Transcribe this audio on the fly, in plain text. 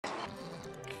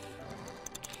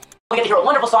We get to hear a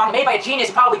wonderful song made by a genius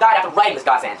who probably died after writing this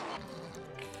godsend.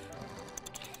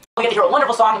 We get to hear a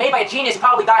wonderful song made by a genius who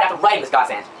probably died after writing this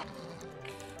godsend.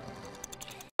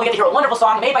 We get to hear a wonderful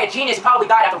song made by a genius who probably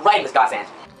died after writing this godsend.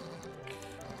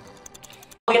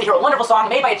 We get to hear a wonderful song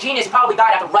made by a genius who probably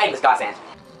died after writing this godsend.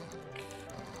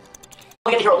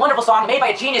 We get to hear a wonderful song made by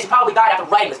a genius who probably died after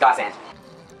writing this godsend.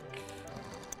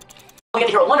 We get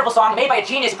to hear a wonderful song made by a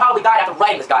genius who probably died after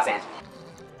writing this godsend.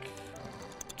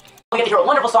 We get to hear a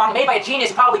wonderful song made by a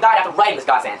genius who probably died after writing this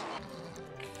godsend.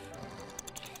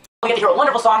 We get to hear a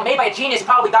wonderful song made by a genius who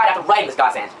probably died after writing this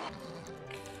godsend.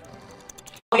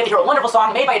 We get to hear a wonderful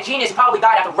song made by a genius who probably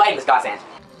died after writing this godsend.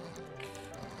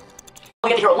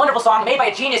 We get to hear a wonderful song made by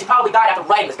a genius who probably died after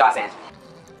writing this godsend.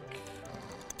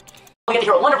 We get to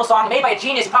hear a wonderful song made by a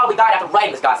genius who probably died after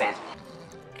writing this godsend.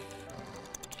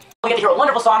 We get to hear a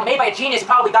wonderful song made by a genius who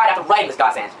probably died after writing this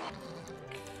godsend.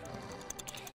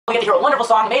 We get to hear a wonderful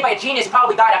song made by a genius who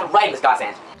probably died after writing this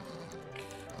godsend.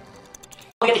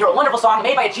 We get to hear a wonderful song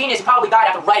made by a genius who probably died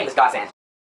after writing this godsend.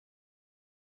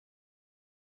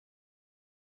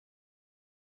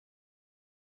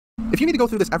 If you need to go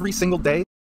through this every single day,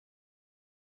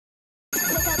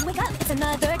 wake up, it's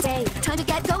another day. Time to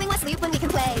get going, let's sleep when we can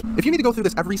play. if you need to go through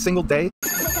this every single day,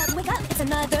 Wake up, it's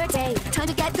another day. Time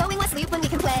to get going, let's sleep when we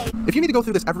can play. if you need to go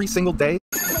through this every single day,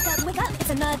 Wake up, it's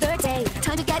another day.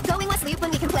 Time to get going, let's sleep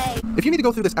when we can play. if you need to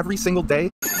go through this every single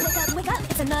day, Wake up,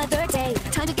 it's another day.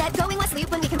 Time to get going, let's sleep when we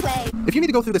can play. if you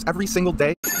need to go through this every single day,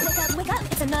 Wake up,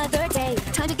 it's another day.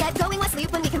 Time to get going, let's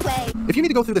sleep when we can play. if you need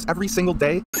to go through this every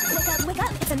single day, Wake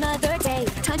up, it's another day.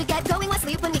 Time to get going, let's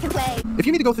sleep when we can play. if you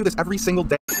need to go through this every single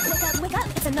day, Wake up,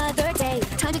 it's another day.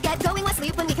 Time to get going, let's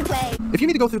sleep when we can play. if you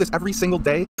need to go through this every single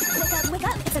day, Wake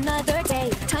up, it's another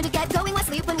day. Time to get going, let's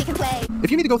sleep when we can play.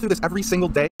 if you need to go through this every single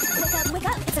day, Wake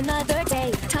up, it's another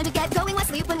day. Time to get going, let's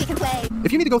sleep when we can play.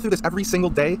 if you need to go through this every single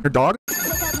day, your dog,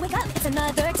 Wake up, it's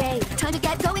another day. Time to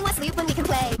get going, let's sleep when we can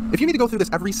play. if you need to go through this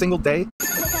every single day,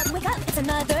 Wake up, it's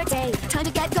another day. Time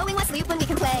to get going, let's sleep when we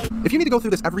can play. if you need to go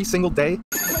through this every single day,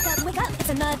 Wake up, it's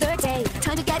another day.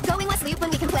 Time to get going, let's sleep when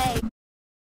we can play.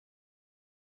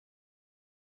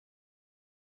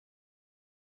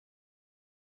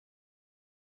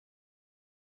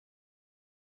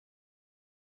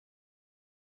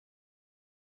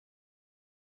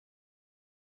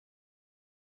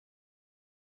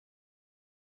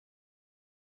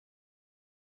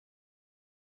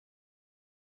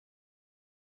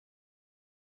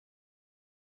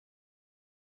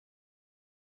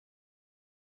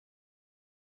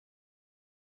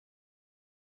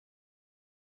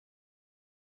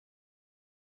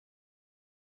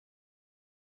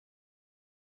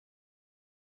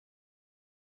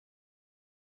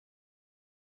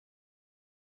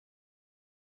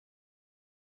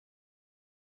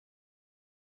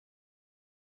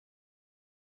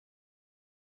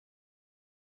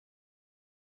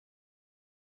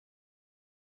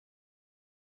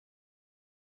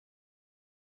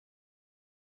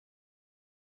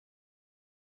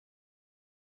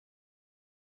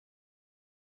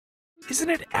 Isn't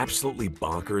it absolutely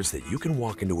bonkers that you can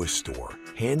walk into a store,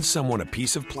 hand someone a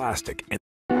piece of plastic, and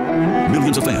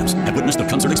Millions of fans have witnessed the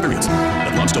concert experience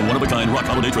that launched a one-of-a-kind rock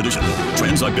holiday tradition.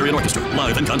 Trans-Siberian Orchestra,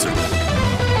 live in concert.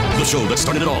 The show that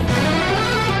started it all.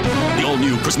 The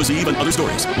all-new Christmas Eve and other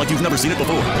stories like you've never seen it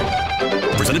before.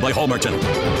 Presented by Hallmark Channel.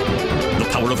 The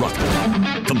power of rock,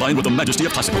 combined with the majesty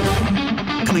of classical.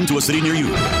 Coming to a city near you.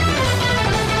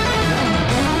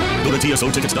 Go to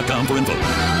tsotickets.com for info.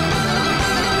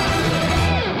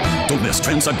 Don't miss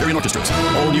Trans-Siberian Orchestra's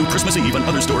all-new Christmas Eve and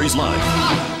other stories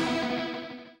live.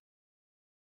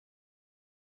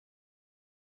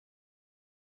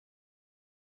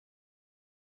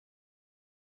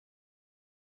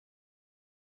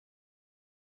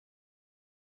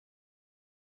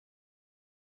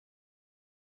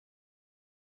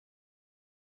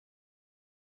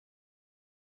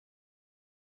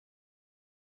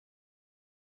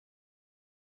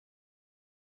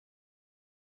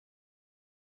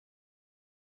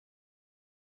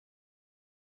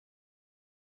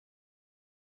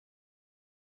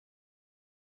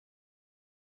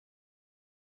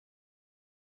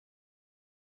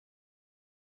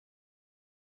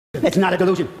 It's not a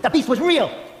delusion. The beast was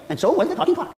real, and so was the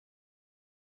talking clock.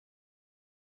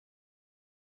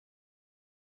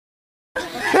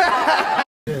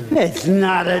 It's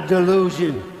not a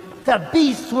delusion. The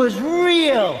beast was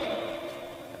real,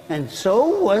 and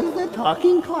so was the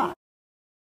talking clock.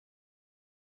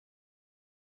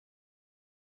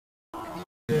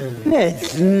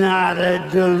 It's not a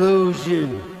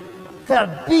delusion.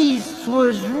 The beast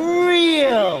was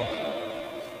real,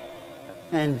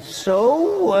 And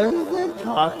so was the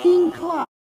talking clock.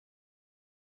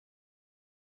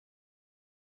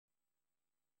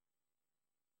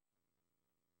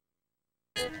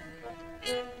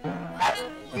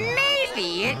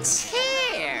 Maybe it's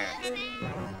here.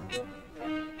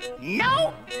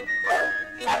 No.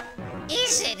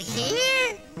 Is it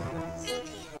here?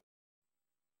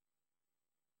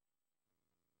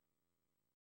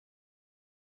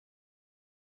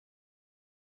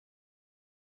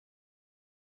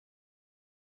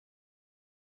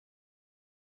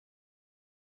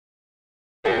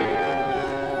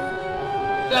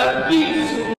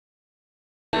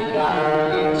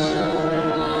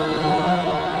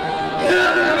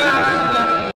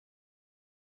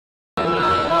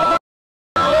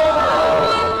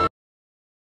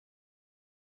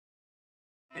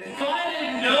 If I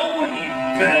didn't know any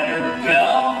better,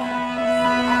 Belle,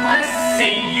 I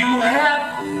say you have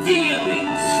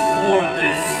feelings for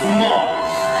this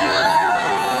monster.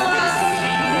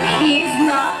 He's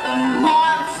not a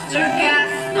monster,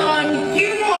 Gaston.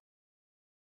 You are.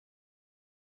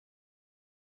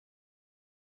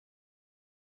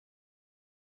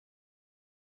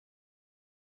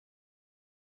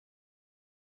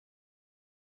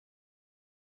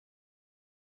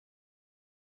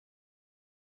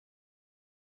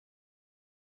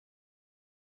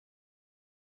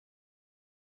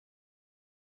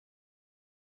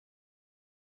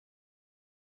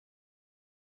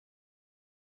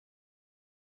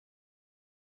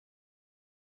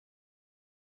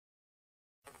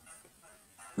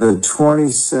 The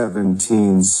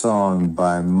 2017 song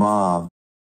by Mob.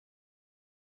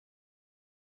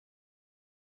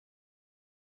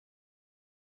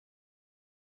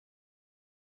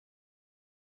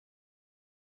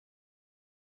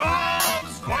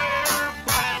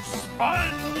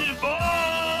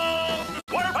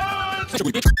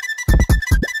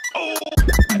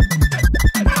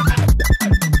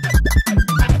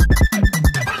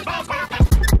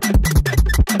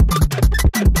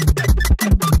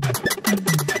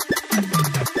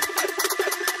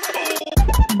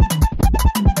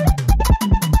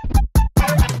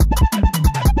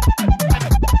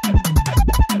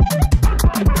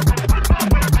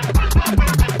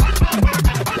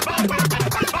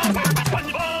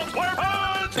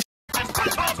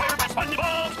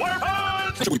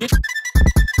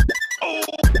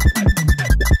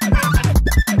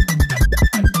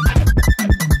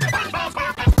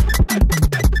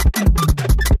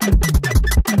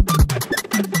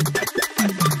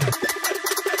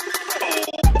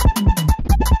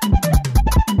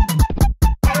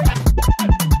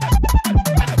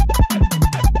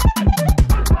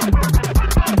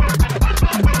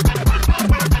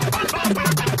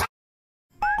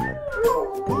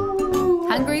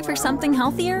 Hungry for something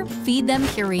healthier? Feed them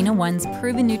Purina One's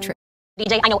proven nutrition.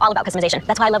 DJ, I know all about customization.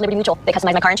 That's why I love Liberty Mutual. They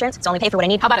customize my car insurance, so only pay for what I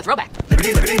need. How about a throwback?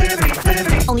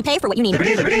 Only pay for what you need.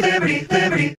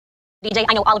 DJ,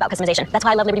 I know all about customization. That's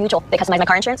why I love Liberty Mutual. They customize my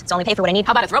car insurance, so only pay for what I need.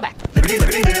 How about a throwback?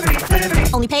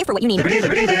 Only pay for what you need.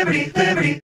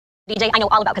 DJ, I know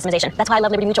all about customization. That's why I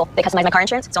love Liberty Mutual. They customize my car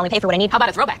insurance, so only pay for what I need. How about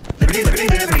a throwback?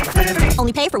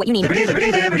 Only pay for what you need.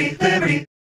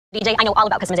 DJ, I know all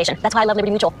about customization. That's why I love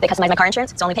Liberty Mutual. They customize my car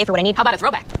insurance, so only pay for what I need. How about a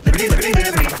throwback?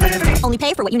 Only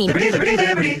pay for what you need.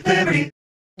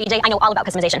 DJ, I know all about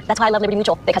customization. That's why I love Liberty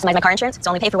Mutual. They customize my car insurance, so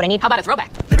only pay for what I need. How about a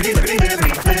throwback?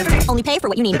 Only pay for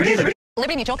what you need.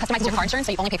 Liberty Mutual customizes your car insurance,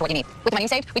 so you only pay for what you need. With money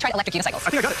saved, we tried electric unicycles. I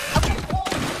think I got it. Okay.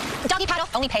 Doggy paddle,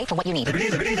 only pay for what you need.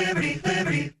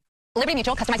 Liberty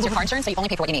Mutual customizes your car insurance, so you only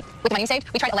pay for what you need. With money saved,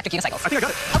 we tried electric unicycles. I think I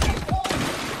got it. Okay.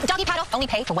 Doggy paddle, only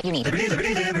pay for what you need.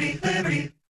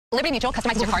 Liberty Mutual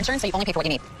customizes your car insurance, so you only pay for what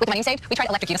you need. With money saved, we tried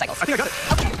electric unicycles. I think I got it.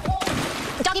 Okay.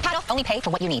 Doggy paddle, only pay for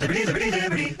what you need.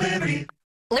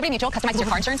 Liberty Mutual customizes your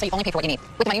car insurance, so you only pay for what you need.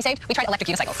 With money saved, we tried electric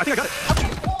unicycles. I think I got it. Okay.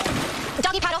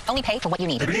 Doggy paddle, only pay for what you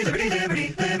need.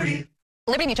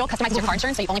 Liberty Mutual customizes your car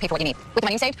insurance, so you only pay for what you need. With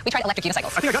money saved, we tried electric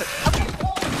unicycles. I think I got it.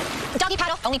 Okay. Doggy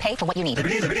paddle, only pay for what you need.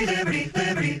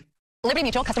 Liberty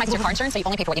Mutual customizes your car insurance, so you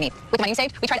only pay for what you need. With money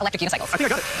saved, we tried electric unicycles. I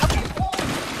think I got it.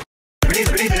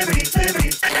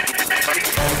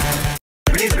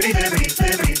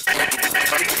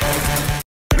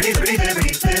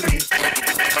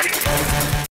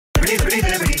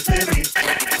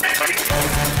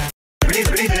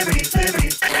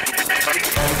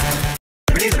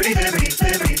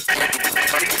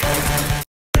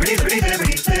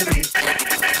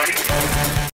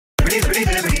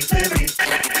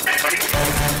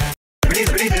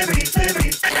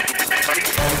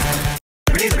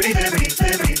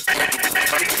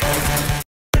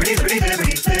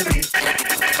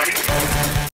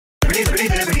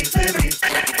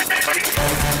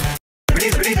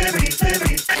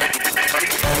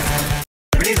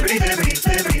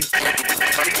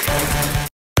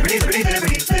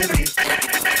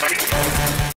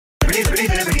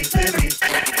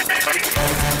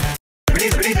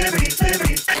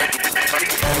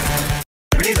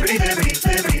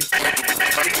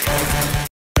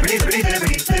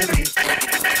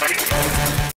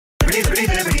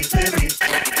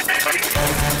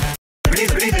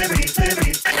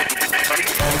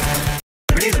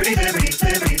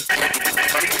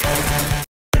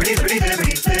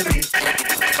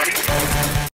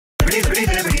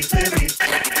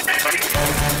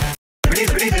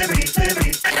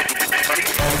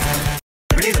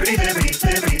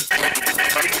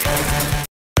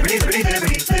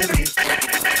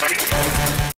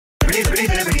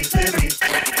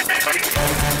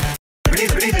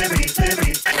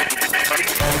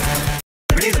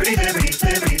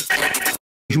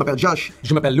 Je m'appelle Josh.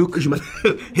 Je m'appelle Luke.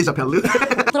 Il s'appelle Luke.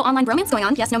 Little online bromance going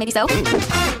on. Yes, no, maybe so.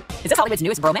 Is this Hollywood's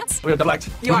newest bromance? We're double act.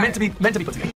 We're meant to be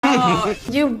put together.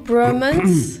 Your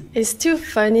bromance is too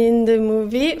funny in the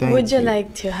movie. Would you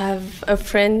like to have a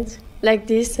friend like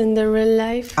this in the real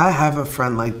life? I have a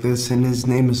friend like this, and his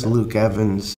name is Luke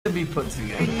Evans. To be put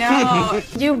together. No.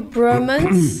 Your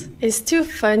bromance is too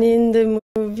funny in the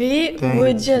movie.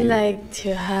 Would you like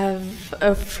to have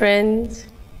a friend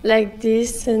like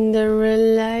this in the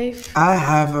real life? I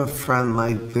have a friend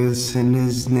like this, and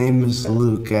his name is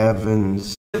Luke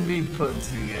Evans. To be put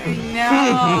together.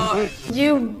 No.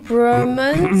 Your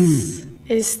bromance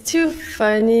is too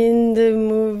funny in the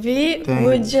movie.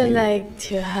 Would you like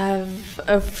to have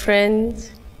a friend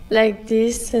like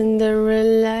this in the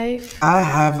real life? I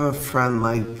have a friend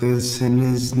like this, and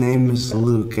his name is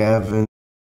Luke Evans.